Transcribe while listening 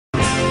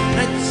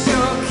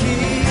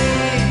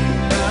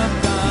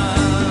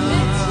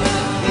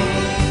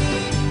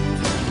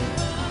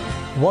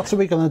what are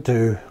we going to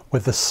do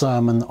with the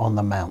Sermon on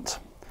the Mount?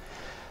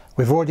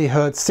 We've already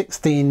heard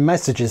 16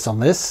 messages on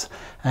this,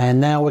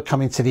 and now we're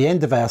coming to the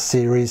end of our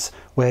series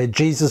where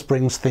Jesus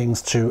brings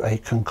things to a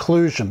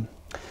conclusion.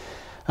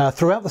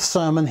 Throughout the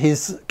sermon,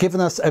 he's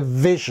given us a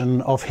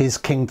vision of his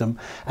kingdom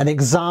and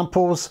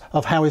examples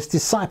of how his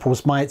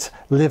disciples might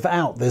live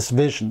out this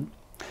vision.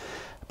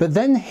 But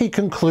then he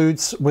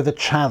concludes with a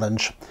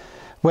challenge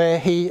where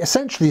he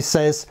essentially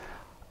says,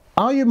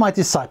 "Are you my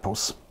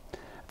disciples?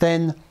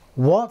 Then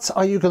what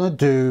are you going to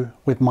do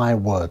with my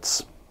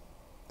words?"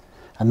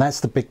 And that's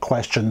the big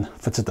question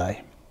for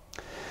today.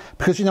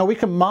 Because, we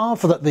can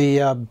marvel at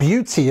the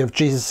beauty of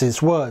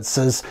Jesus' words,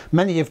 as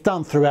many have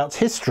done throughout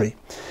history.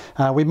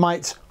 We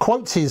might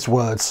quote his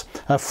words,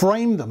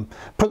 frame them,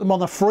 put them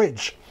on a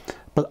fridge.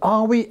 But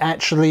are we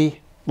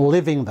actually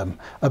living them,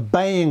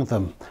 obeying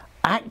them,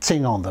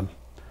 acting on them?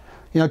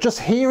 Just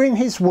hearing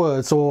his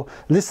words or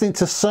listening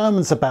to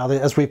sermons about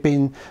it, as we've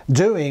been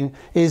doing,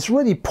 is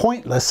really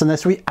pointless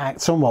unless we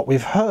act on what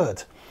we've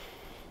heard.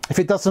 If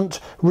it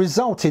doesn't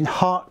result in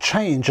heart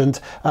change and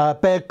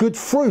bear good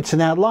fruit in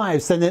our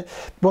lives, then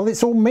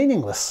it's all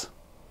meaningless.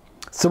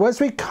 So as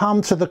we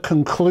come to the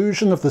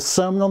conclusion of the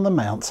Sermon on the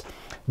Mount,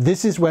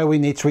 this is where we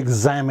need to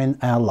examine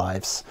our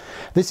lives.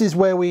 This is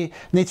where we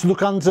need to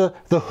look under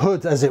the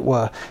hood, as it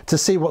were, to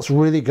see what's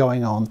really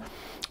going on.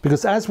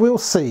 Because as we'll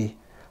see,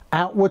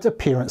 outward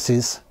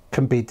appearances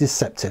can be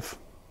deceptive.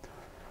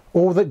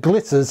 All that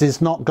glitters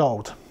is not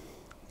gold.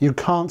 You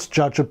can't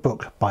judge a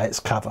book by its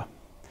cover.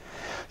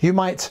 You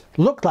might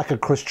look like a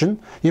Christian,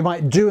 you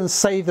might do and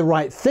say the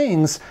right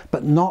things,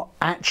 but not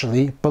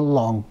actually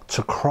belong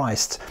to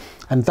Christ.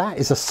 And that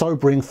is a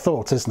sobering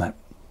thought, isn't it?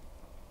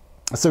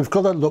 So we've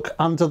got to look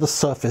under the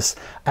surface,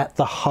 at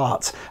the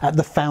heart, at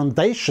the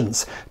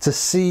foundations, to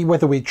see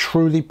whether we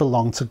truly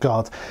belong to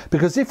God.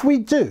 Because if we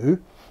do,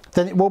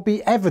 then it will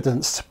be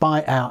evidenced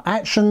by our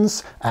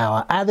actions,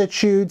 our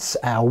attitudes,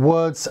 our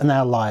words and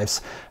our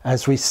lives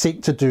as we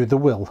seek to do the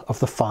will of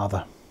the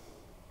Father.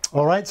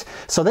 All right,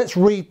 so let's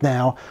read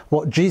now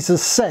what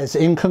Jesus says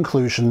in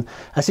conclusion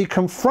as he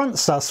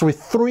confronts us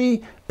with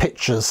three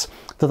pictures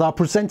that are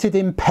presented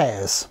in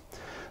pairs: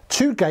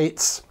 2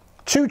 gates,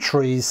 2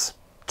 trees,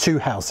 2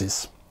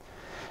 houses.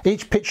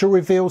 Each picture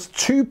reveals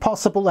 2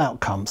 possible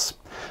outcomes,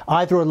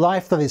 either a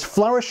life that is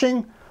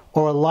flourishing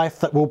or a life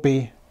that will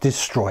be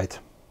destroyed.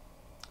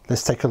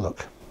 Let's take a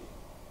look.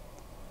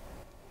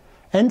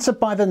 Enter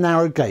by the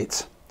narrow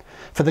gate.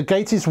 For the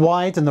gate is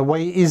wide and the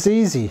way is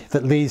easy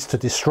that leads to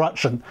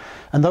destruction,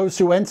 and those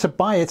who enter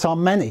by it are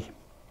many.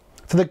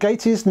 For the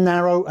gate is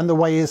narrow and the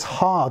way is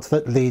hard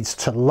that leads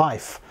to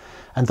life,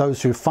 and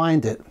those who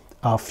find it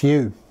are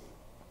few.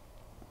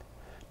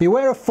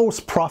 Beware of false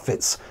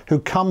prophets who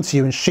come to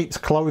you in sheep's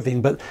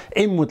clothing, but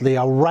inwardly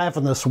are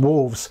ravenous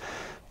wolves.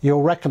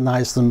 You'll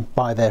recognize them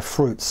by their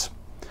fruits.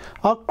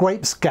 Are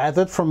grapes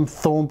gathered from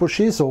thorn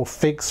bushes or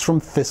figs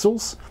from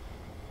thistles?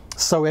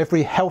 So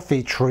every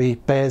healthy tree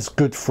bears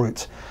good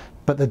fruit,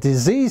 but the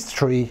diseased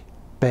tree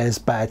bears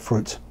bad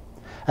fruit.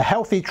 A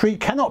healthy tree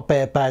cannot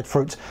bear bad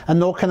fruit, and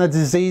nor can a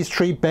diseased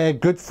tree bear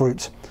good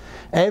fruit.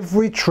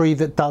 Every tree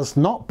that does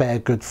not bear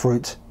good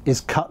fruit is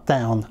cut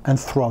down and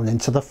thrown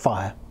into the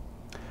fire.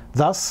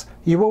 Thus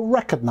you will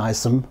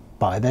recognize them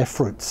by their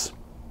fruits.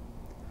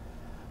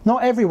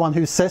 Not everyone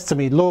who says to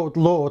me, 'Lord,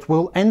 Lord,'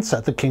 will enter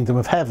the kingdom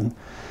of heaven,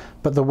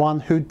 but the one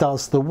who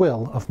does the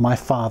will of my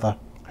Father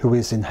who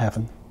is in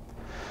heaven.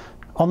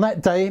 On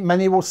that day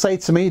many will say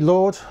to me,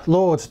 'Lord,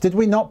 Lord, did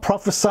we not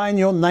prophesy in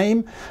your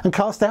name, and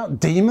cast out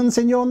demons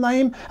in your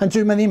name, and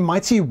do many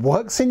mighty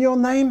works in your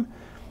name?'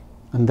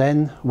 And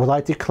then will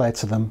I declare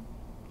to them,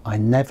 'I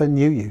never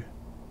knew you.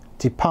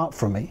 Depart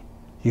from me,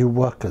 you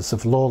workers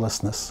of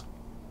lawlessness.'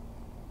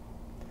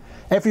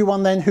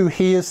 Everyone then who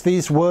hears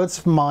these words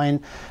of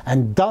mine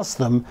and does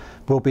them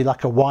will be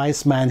like a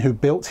wise man who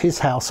built his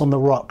house on the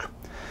rock.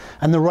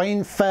 And the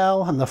rain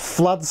fell, and the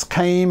floods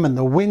came, and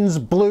the winds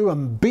blew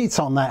and beat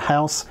on that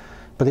house,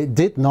 but it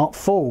did not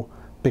fall,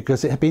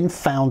 because it had been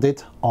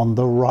founded on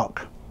the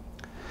rock.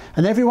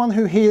 And everyone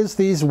who hears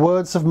these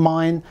words of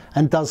mine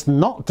and does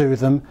not do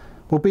them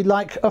will be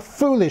like a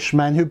foolish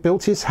man who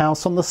built his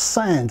house on the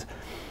sand.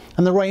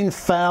 And the rain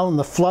fell, and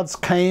the floods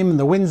came, and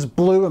the winds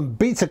blew and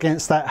beat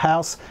against that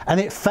house, and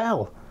it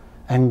fell,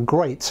 and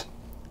great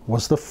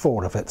was the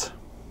fall of it."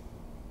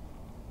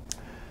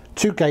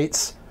 2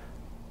 gates,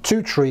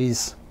 2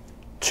 trees,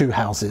 2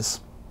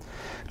 houses.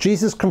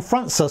 Jesus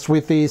confronts us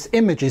with these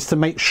images to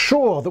make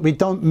sure that we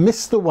don't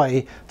miss the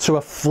way to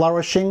a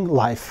flourishing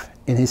life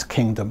in his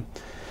kingdom.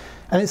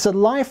 And it's a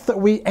life that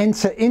we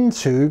enter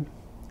into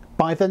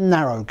by the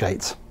narrow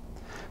gate.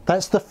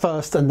 That's the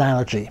first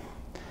analogy.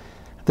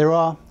 There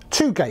are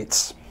 2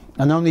 gates,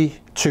 and only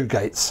 2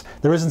 gates.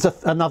 There isn't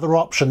another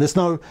option. There's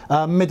no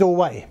middle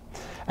way.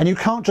 And you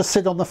can't just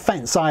sit on the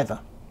fence either.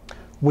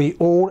 We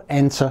all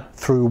enter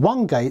through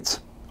one gate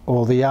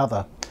or the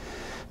other.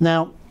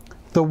 Now,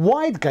 the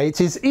wide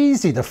gate is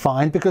easy to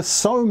find because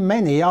so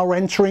many are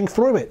entering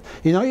through it.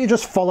 You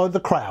just follow the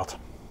crowd.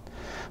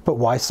 But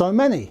why so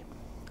many?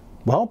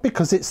 Well,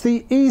 because it's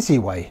the easy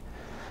way.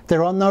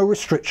 There are no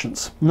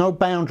restrictions, no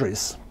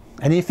boundaries.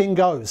 Anything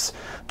goes.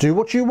 Do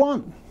what you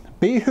want.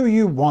 Be who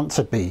you want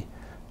to be.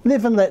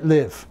 Live and let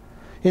live.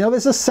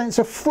 There's a sense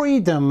of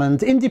freedom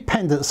and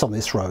independence on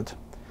this road.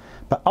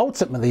 But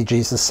ultimately,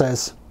 Jesus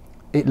says,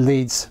 it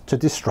leads to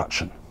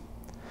destruction.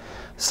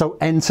 So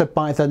enter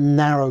by the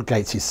narrow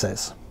gate, he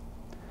says.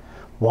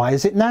 Why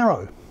is it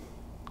narrow?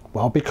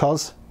 Well,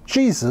 because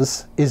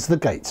Jesus is the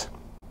gate.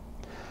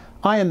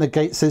 I am the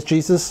gate, says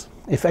Jesus.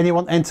 If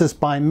anyone enters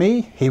by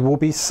me, he will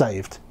be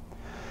saved.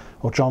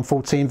 Or John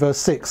 14 verse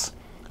 6.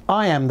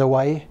 I am the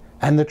way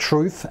and the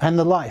truth and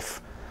the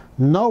life.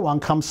 No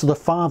one comes to the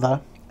Father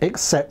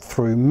except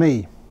through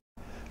me.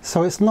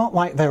 So it's not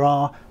like there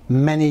are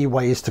many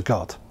ways to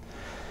God.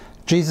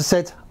 Jesus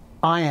said,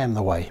 I am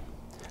the way.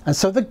 And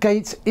so the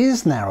gate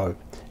is narrow.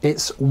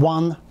 It's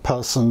one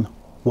person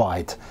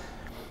wide.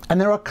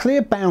 And there are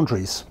clear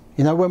boundaries.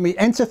 When we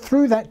enter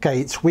through that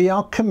gate, we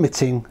are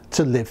committing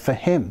to live for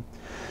him.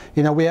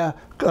 We are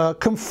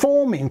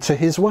conforming to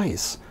his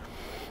ways.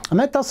 And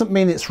that doesn't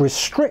mean it's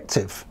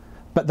restrictive,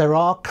 but there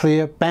are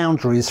clear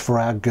boundaries for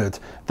our good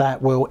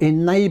that will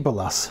enable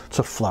us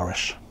to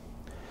flourish.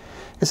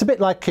 It's a bit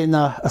like in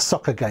a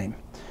soccer game.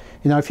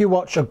 If you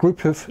watch a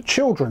group of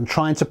children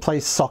trying to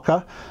play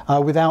soccer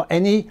without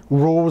any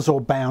rules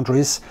or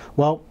boundaries,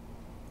 well,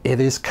 it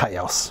is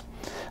chaos.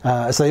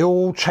 As they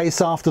all chase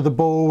after the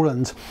ball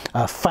and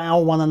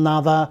foul one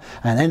another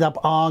and end up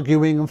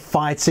arguing and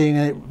fighting,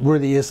 and it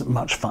really isn't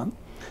much fun.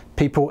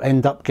 People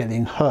end up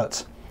getting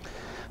hurt.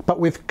 But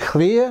with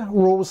clear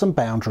rules and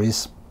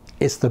boundaries,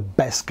 it's the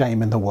best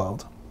game in the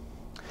world.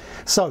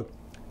 So,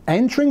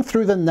 entering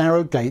through the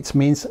narrow gate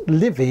means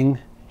living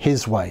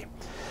his way.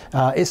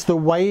 It's the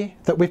way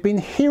that we've been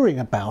hearing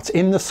about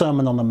in the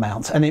Sermon on the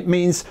Mount, and it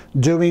means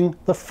doing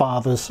the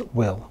Father's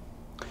will.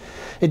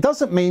 It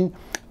doesn't mean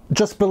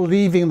just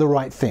believing the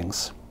right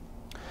things.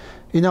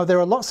 There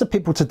are lots of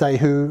people today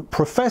who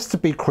profess to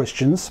be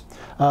Christians,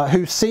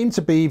 who seem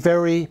to be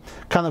very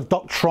kind of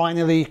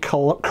doctrinally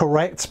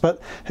correct,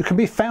 but who can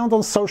be found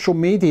on social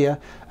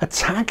media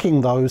attacking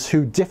those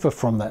who differ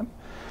from them.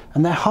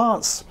 And their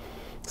hearts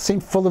seem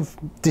full of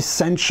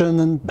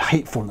dissension and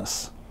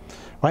hatefulness.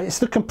 Right? It's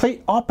the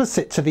complete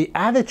opposite to the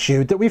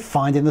attitude that we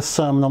find in the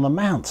Sermon on the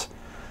Mount.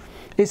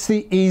 It's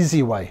the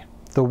easy way,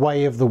 the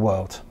way of the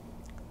world.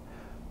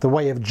 The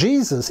way of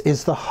Jesus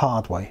is the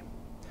hard way.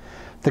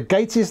 The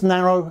gate is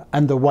narrow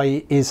and the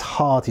way is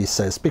hard, he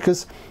says,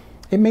 because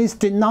it means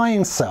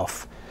denying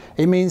self.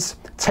 It means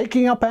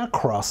taking up our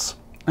cross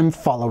and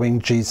following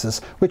Jesus,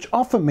 which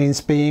often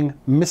means being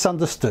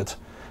misunderstood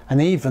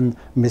and even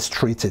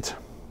mistreated.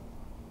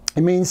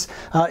 It means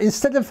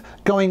instead of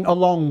going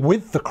along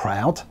with the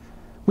crowd,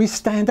 we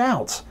stand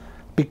out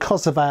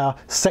because of our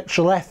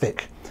sexual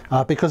ethic,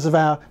 because of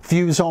our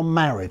views on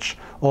marriage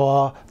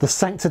or the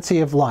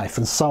sanctity of life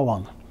and so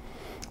on.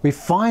 We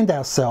find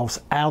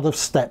ourselves out of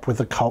step with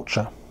the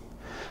culture.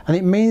 And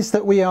it means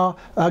that we are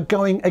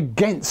going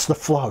against the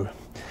flow.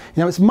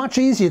 It's much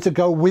easier to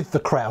go with the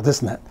crowd,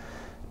 isn't it?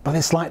 But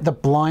it's like the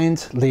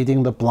blind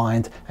leading the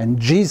blind, and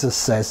Jesus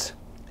says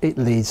it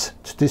leads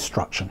to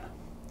destruction.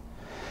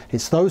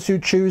 It's those who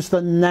choose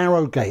the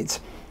narrow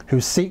gate,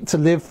 who seek to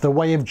live the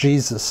way of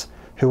Jesus,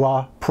 who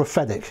are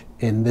prophetic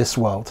in this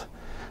world.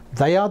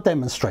 They are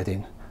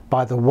demonstrating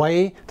by the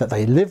way that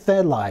they live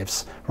their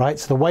lives, right?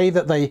 The way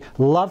that they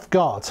love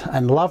God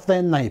and love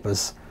their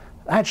neighbours,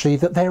 actually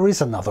that there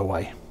is another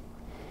way.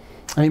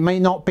 And it may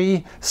not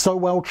be so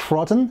well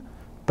trodden,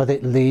 but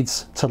it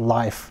leads to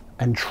life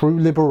and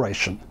true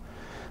liberation.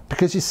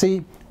 Because you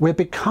see, we're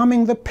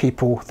becoming the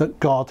people that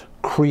God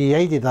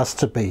created us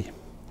to be.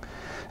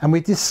 And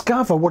we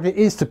discover what it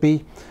is to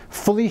be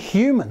fully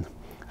human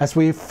as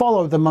we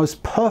follow the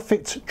most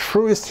perfect,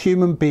 truest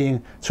human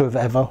being to have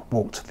ever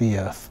walked the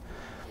earth.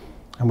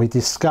 And we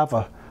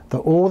discover that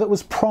all that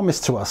was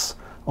promised to us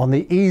on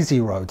the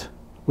easy road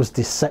was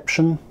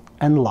deception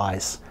and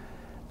lies,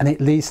 and it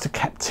leads to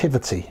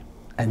captivity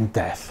and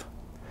death.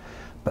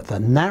 But the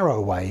narrow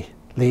way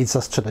leads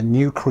us to the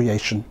new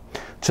creation,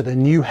 to the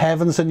new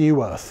heavens and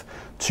new earth,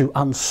 to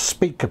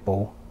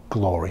unspeakable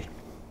glory.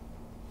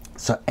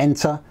 So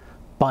enter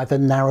by the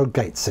narrow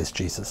gate, says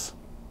Jesus.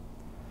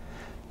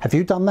 Have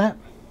you done that?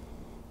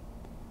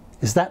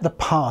 Is that the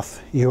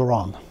path you're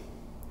on?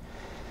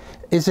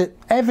 Is it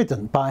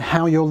evident by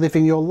how you're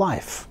living your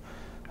life,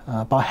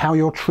 by how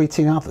you're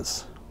treating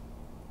others?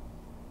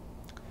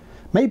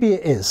 Maybe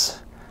it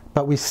is,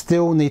 but we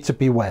still need to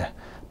beware,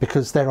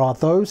 because there are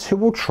those who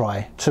will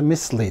try to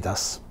mislead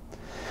us.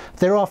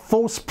 There are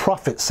false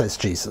prophets, says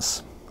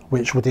Jesus,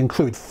 which would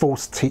include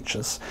false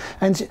teachers.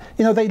 And,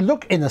 they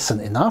look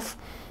innocent enough,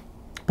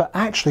 but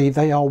actually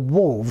they are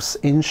wolves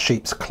in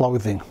sheep's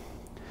clothing.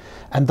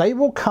 And they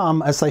will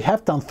come, as they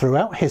have done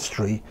throughout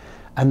history,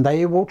 and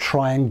they will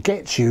try and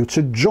get you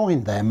to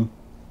join them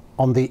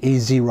on the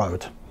easy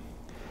road.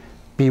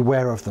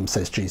 Beware of them,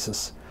 says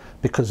Jesus,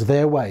 because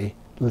their way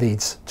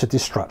leads to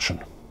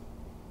destruction.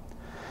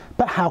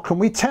 But how can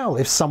we tell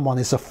if someone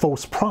is a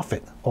false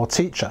prophet or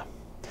teacher?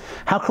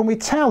 How can we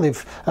tell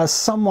if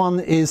someone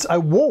is a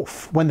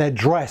wolf when they're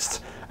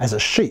dressed as a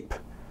sheep?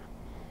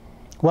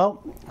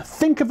 Well,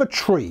 think of a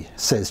tree,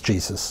 says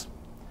Jesus.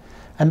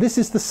 And this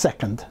is the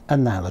second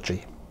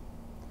analogy.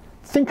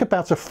 Think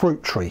about a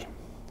fruit tree.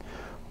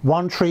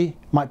 One tree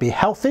might be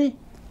healthy,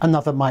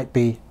 another might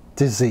be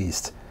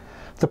diseased.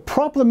 The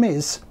problem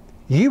is,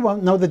 you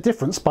won't know the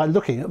difference by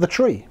looking at the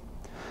tree,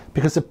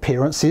 because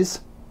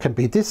appearances can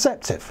be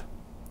deceptive.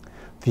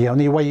 The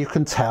only way you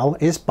can tell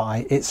is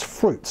by its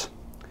fruit.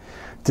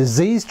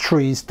 Diseased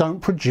trees don't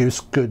produce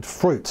good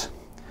fruit.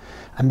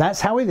 And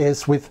that's how it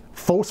is with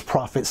false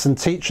prophets and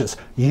teachers.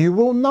 You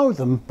will know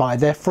them by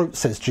their fruit,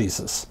 says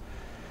Jesus.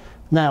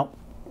 Now,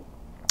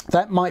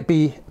 that might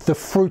be the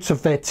fruit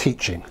of their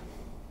teaching.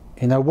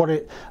 You know, what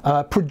it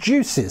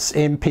produces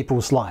in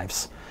people's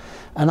lives.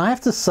 And I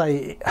have to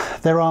say,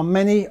 there are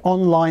many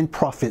online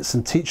prophets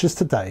and teachers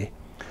today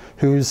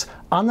whose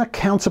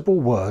unaccountable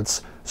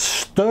words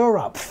stir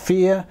up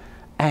fear,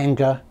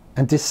 anger,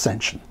 and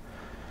dissension.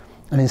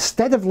 And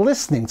instead of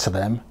listening to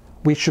them,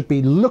 we should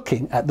be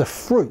looking at the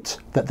fruit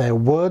that their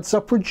words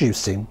are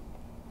producing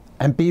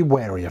and be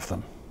wary of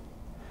them.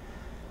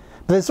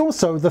 But there's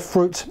also the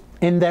fruit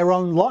in their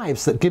own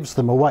lives that gives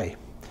them away.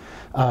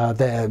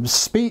 Their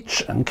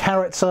speech and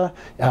character,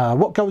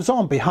 what goes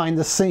on behind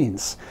the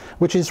scenes,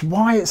 which is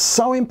why it's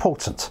so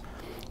important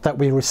that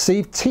we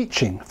receive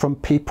teaching from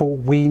people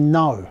we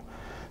know,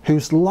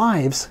 whose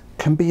lives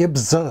can be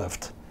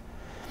observed.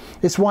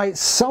 It's why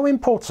it's so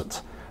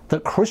important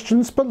that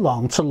Christians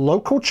belong to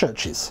local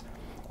churches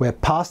where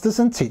pastors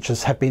and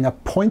teachers have been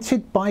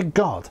appointed by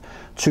God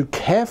to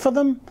care for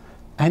them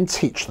and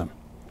teach them,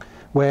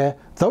 where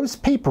those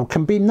people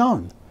can be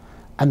known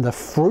and the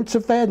fruit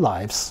of their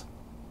lives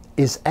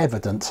is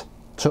evident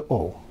to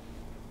all.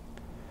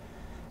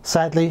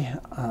 Sadly,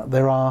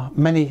 there are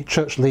many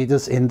church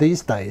leaders in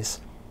these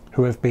days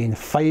who have been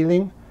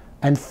failing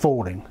and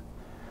falling,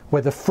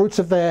 where the fruit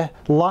of their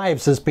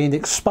lives has been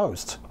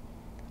exposed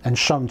and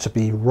shown to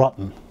be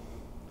rotten.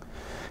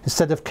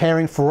 Instead of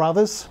caring for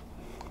others,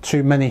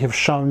 too many have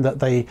shown that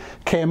they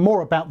care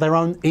more about their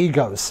own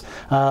egos,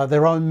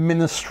 their own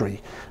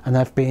ministry, and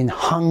have been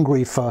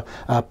hungry for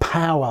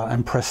power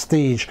and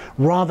prestige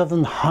rather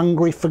than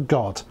hungry for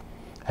God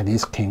and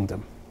His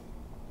kingdom.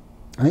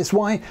 And it's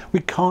why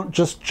we can't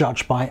just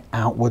judge by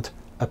outward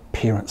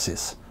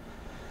appearances.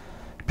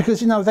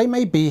 Because, you know, they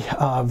may be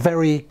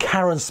very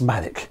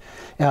charismatic,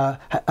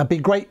 be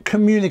great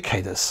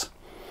communicators,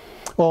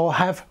 or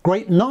have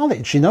great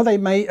knowledge. You know, they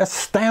may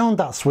astound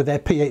us with their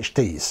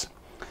PhDs.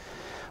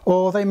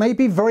 Or they may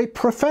be very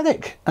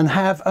prophetic and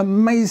have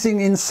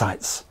amazing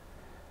insights.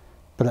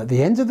 But at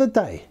the end of the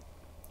day,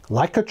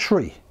 like a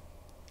tree,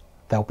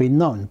 they'll be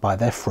known by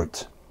their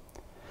fruit.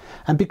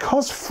 And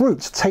because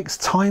fruit takes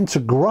time to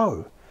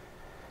grow,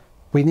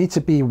 we need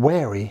to be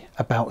wary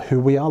about who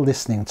we are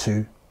listening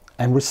to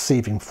and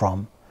receiving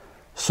from,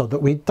 so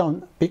that we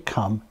don't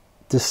become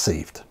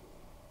deceived.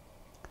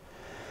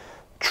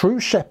 True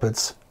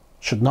shepherds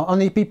should not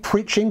only be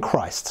preaching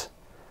Christ,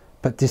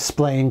 but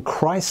displaying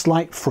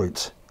Christ-like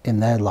fruit in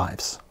their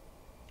lives.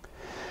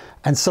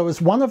 And so,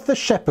 as one of the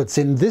shepherds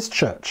in this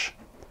church,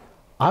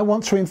 I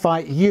want to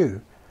invite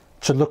you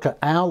to look at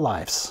our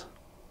lives.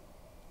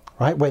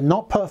 Right? We're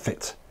not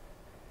perfect,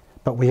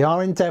 but we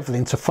are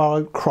endeavouring to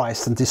follow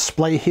Christ and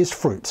display His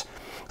fruit,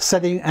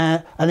 setting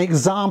an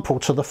example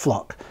to the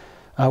flock,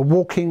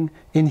 walking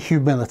in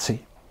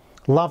humility,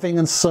 loving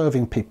and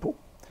serving people,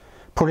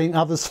 putting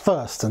others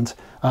first, and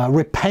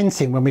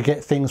repenting when we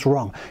get things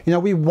wrong. You know,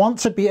 we want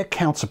to be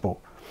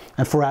accountable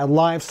and for our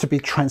lives to be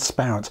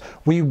transparent.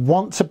 We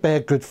want to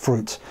bear good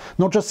fruit,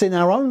 not just in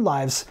our own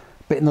lives,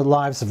 but in the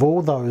lives of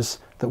all those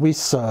that we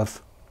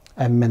serve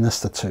and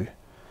minister to.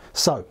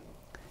 So,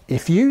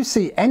 if you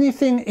see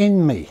anything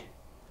in me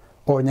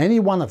or in any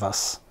one of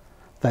us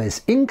that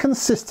is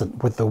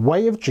inconsistent with the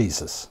way of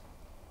Jesus,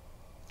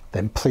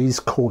 then please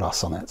call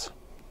us on it.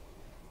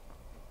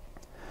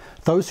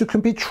 Those who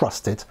can be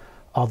trusted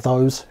are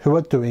those who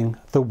are doing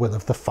the will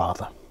of the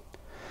Father.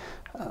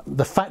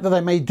 The fact that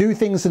they may do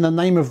things in the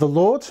name of the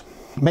Lord,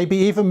 maybe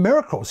even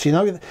miracles, you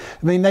know, I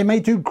mean, they may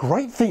do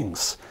great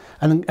things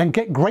and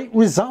get great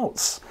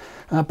results,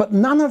 but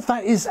none of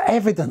that is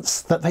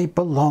evidence that they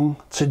belong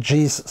to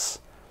Jesus.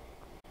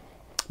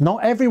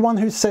 Not everyone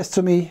who says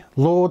to me,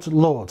 Lord,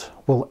 Lord,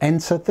 will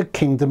enter the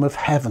kingdom of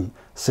heaven,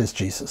 says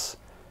Jesus,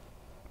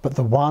 but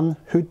the one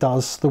who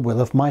does the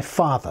will of my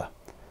Father,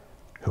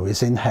 who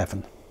is in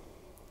heaven.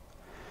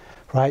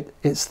 Right?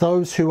 It's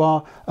those who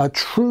are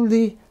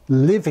truly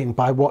living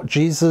by what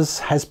Jesus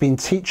has been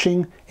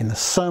teaching in the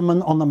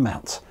Sermon on the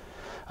Mount.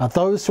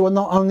 Those who are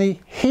not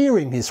only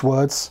hearing His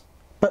words,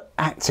 but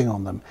acting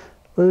on them,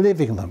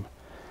 living them.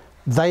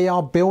 They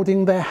are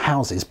building their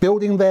houses,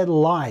 building their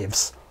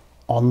lives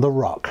on the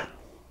rock.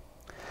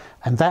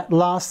 And that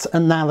last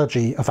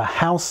analogy of a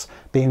house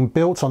being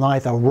built on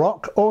either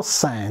rock or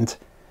sand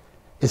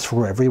is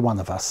for every one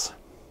of us.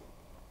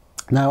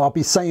 Now, I'll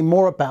be saying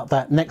more about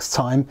that next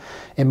time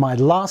in my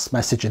last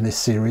message in this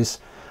series,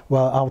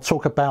 where I'll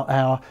talk about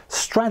our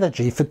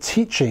strategy for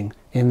teaching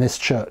in this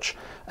church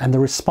and the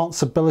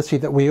responsibility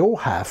that we all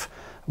have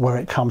where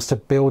it comes to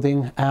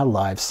building our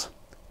lives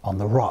on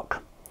the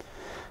rock.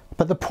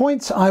 But the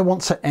point I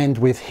want to end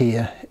with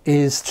here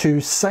is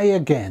to say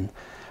again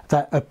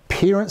that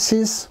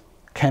appearances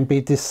can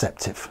be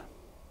deceptive.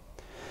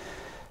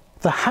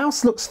 The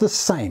house looks the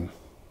same,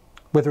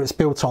 whether it's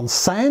built on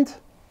sand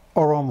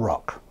or on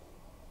rock,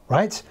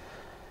 right?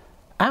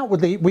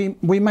 Outwardly,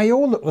 we may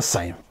all look the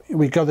same.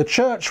 We go to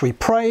church, we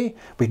pray,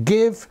 we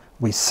give,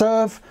 we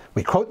serve,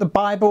 we quote the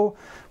Bible,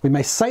 we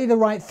may say the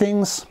right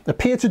things,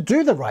 appear to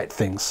do the right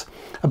things.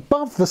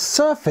 Above the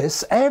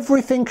surface,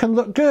 everything can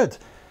look good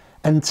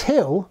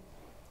until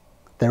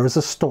there is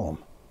a storm.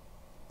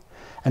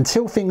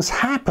 Until things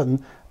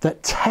happen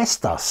that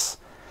test us.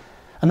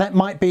 And that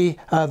might be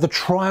the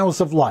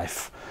trials of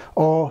life,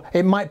 or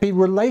it might be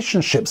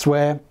relationships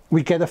where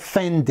we get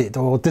offended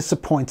or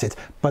disappointed,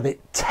 but it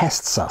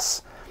tests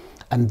us.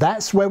 And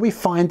that's where we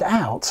find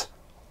out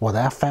what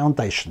our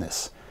foundation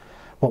is,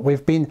 what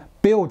we've been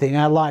building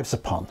our lives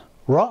upon,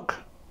 rock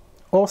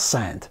or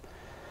sand.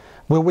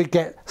 Will we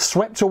get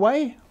swept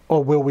away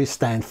or will we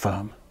stand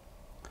firm?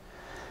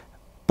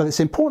 But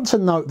it's important to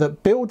note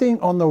that building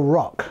on the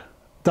rock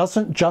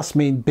doesn't just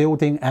mean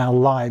building our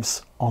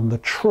lives on the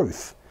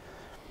truth.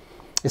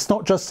 It's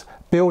not just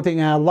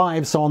building our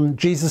lives on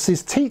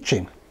Jesus'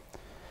 teaching.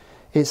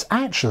 It's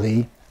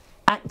actually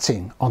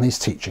acting on his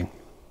teaching.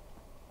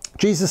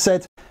 Jesus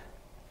said,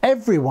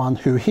 "Everyone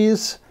who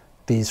hears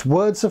these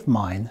words of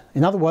mine,"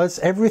 in other words,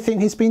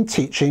 everything he's been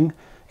teaching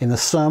in the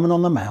Sermon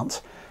on the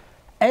Mount,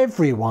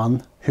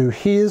 everyone who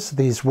hears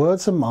these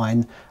words of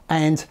mine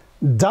and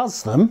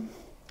does them,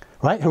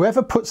 right?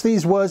 Whoever puts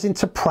these words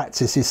into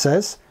practice, he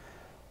says,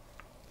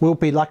 will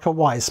be like a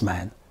wise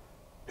man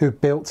who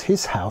built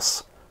his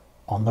house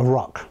on the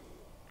rock.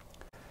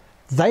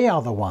 They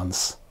are the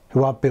ones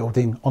who are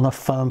building on a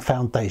firm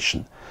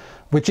foundation,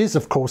 which is,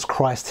 of course,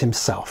 Christ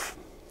himself.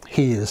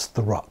 He is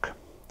the rock.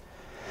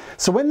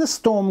 So when the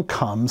storm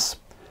comes,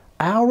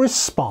 our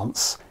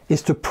response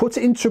is to put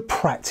into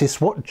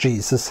practice what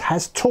Jesus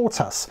has taught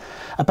us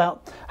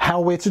about how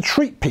we're to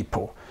treat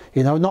people.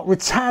 You know, not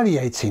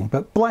retaliating,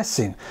 but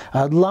blessing,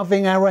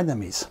 loving our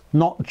enemies,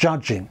 not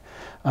judging,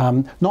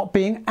 not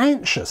being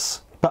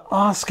anxious, but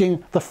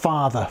asking the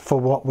Father for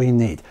what we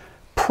need,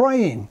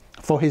 praying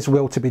for his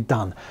will to be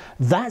done.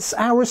 That's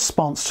our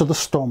response to the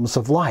storms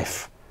of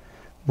life.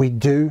 We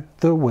do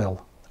the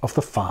will of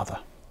the Father.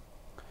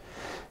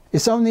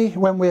 It's only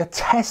when we're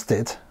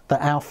tested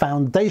that our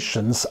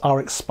foundations are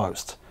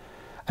exposed.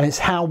 And it's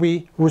how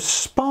we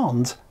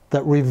respond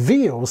that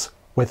reveals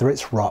whether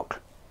it's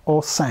rock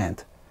or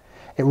sand.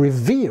 It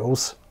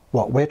reveals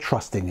what we're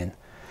trusting in,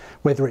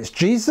 whether it's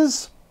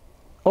Jesus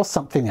or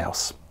something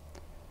else.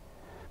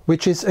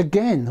 Which is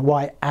again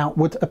why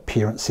outward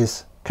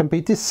appearances can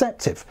be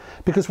deceptive.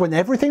 Because when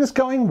everything's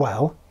going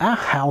well, our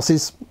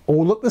houses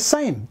all look the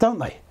same, don't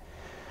they?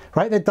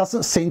 Right? There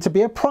doesn't seem to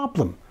be a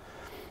problem.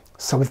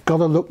 So we've got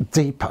to look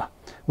deeper.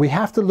 We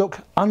have to look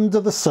under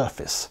the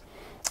surface.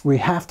 We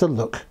have to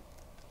look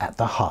at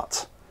the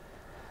heart.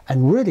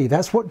 And really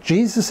that's what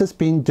Jesus has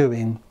been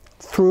doing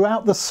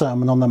throughout the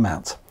Sermon on the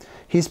Mount.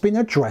 He's been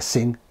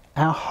addressing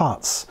our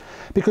hearts.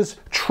 Because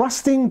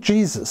trusting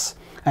Jesus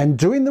and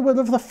doing the will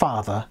of the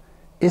Father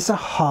is a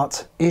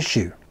heart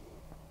issue.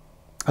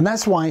 And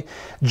that's why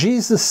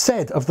Jesus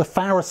said of the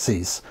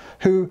Pharisees,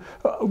 who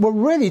were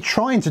really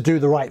trying to do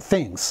the right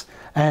things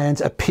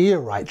and appear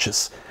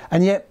righteous,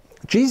 and yet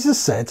Jesus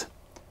said,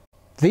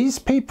 "These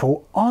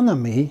people honor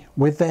me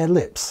with their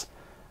lips,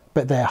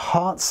 but their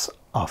hearts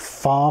are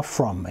far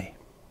from me."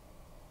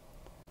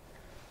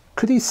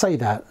 Could he say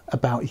that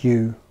about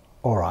you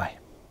or I?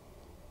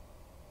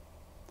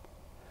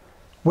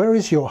 Where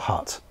is your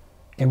heart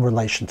in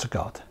relation to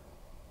God?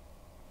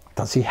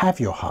 Does he have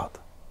your heart?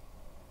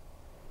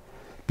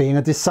 Being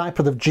a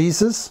disciple of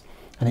Jesus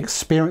and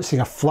experiencing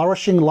a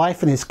flourishing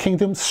life in his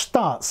kingdom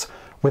starts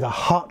with a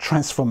heart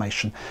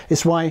transformation.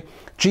 It's why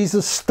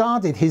Jesus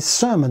started his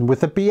sermon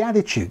with the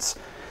Beatitudes.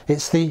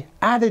 It's the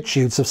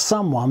attitudes of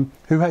someone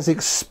who has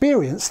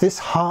experienced this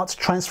heart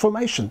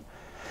transformation.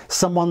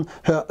 Someone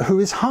who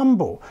is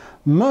humble,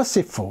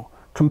 merciful,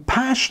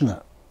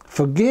 compassionate,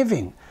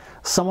 forgiving.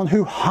 Someone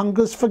who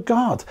hungers for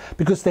God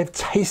because they've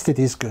tasted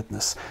his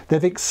goodness.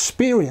 They've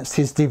experienced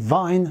his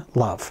divine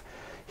love.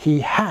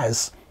 He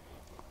has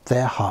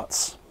their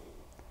hearts.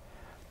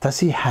 Does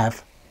he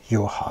have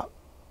your heart?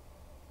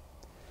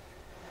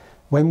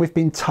 When we've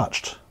been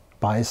touched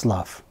by his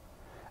love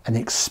and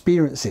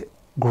experience it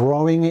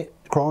growing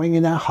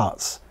in our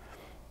hearts,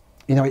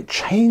 you know, it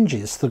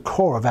changes the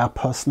core of our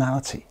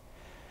personality.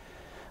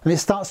 And it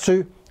starts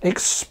to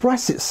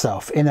express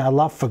itself in our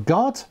love for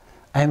God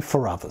and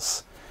for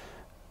others.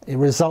 It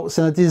results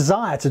in a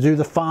desire to do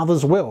the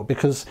Father's will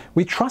because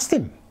we trust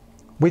him.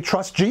 We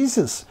trust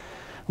Jesus.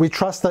 We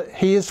trust that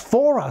he is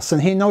for us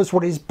and he knows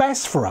what is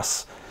best for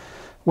us.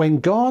 When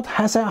God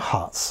has our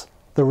hearts,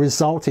 the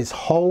result is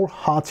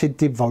wholehearted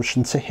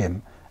devotion to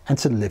him and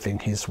to living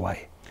his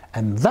way.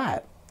 And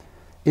that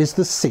is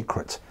the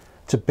secret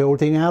to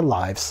building our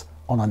lives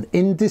on an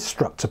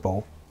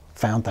indestructible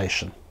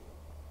foundation.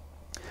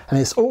 And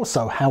it's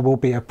also how we'll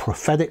be a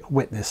prophetic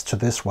witness to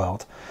this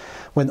world.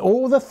 When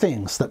all the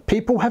things that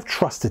people have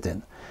trusted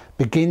in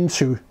begin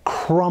to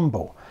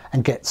crumble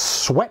and get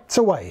swept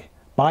away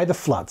by the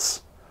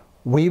floods,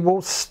 we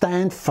will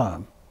stand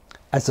firm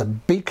as a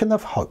beacon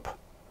of hope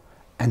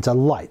and a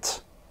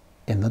light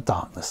in the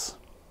darkness.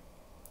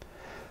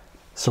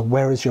 So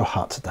where is your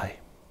heart today?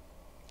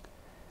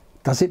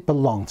 Does it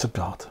belong to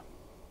God?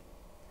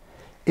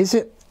 Is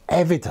it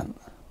evident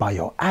by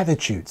your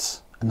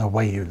attitudes and the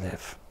way you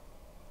live?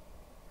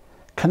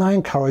 Can I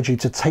encourage you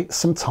to take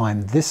some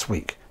time this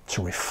week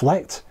to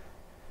reflect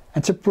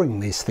and to bring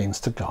these things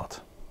to God?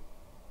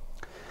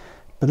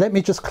 But let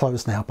me just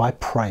close now by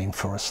praying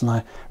for us, and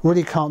I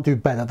really can't do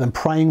better than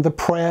praying the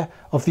prayer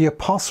of the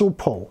Apostle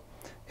Paul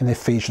in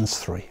Ephesians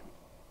 3.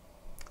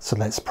 So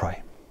let's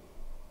pray.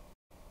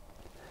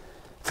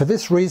 For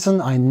this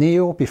reason I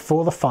kneel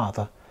before the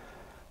Father,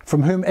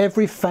 from whom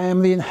every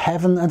family in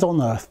heaven and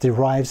on earth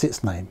derives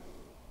its name.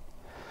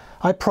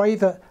 I pray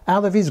that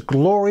out of his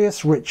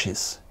glorious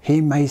riches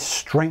he may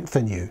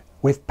strengthen you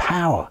with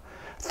power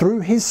through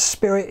his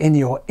Spirit in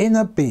your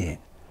inner being,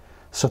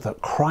 so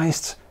that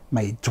Christ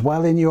may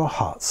dwell in your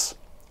hearts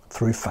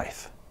through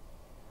faith.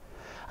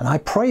 And I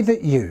pray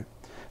that you,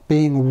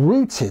 being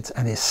rooted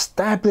and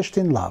established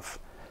in love,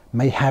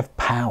 may have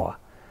power,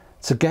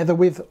 together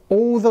with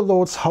all the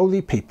Lord's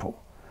holy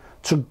people,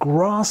 to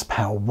grasp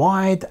how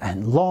wide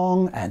and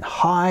long and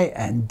high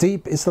and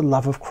deep is the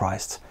love of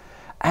Christ,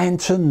 and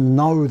to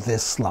know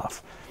this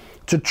love,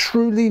 to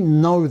truly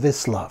know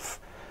this love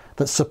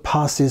that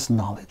surpasses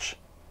knowledge,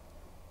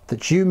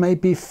 that you may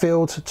be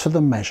filled to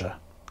the measure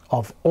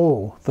of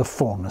all the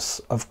fullness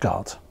of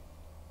God.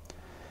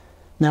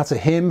 Now to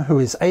him who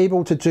is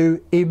able to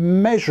do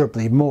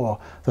immeasurably more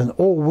than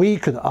all we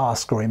could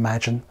ask or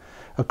imagine,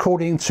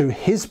 according to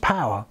his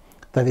power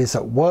that is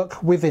at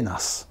work within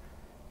us,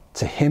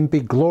 to him be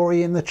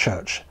glory in the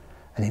church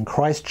and in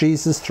Christ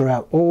Jesus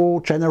throughout all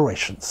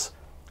generations,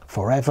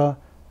 forever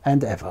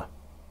and ever.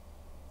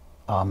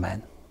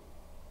 Amen.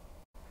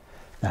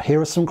 Now here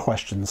are some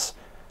questions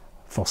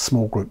for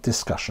small group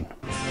discussion.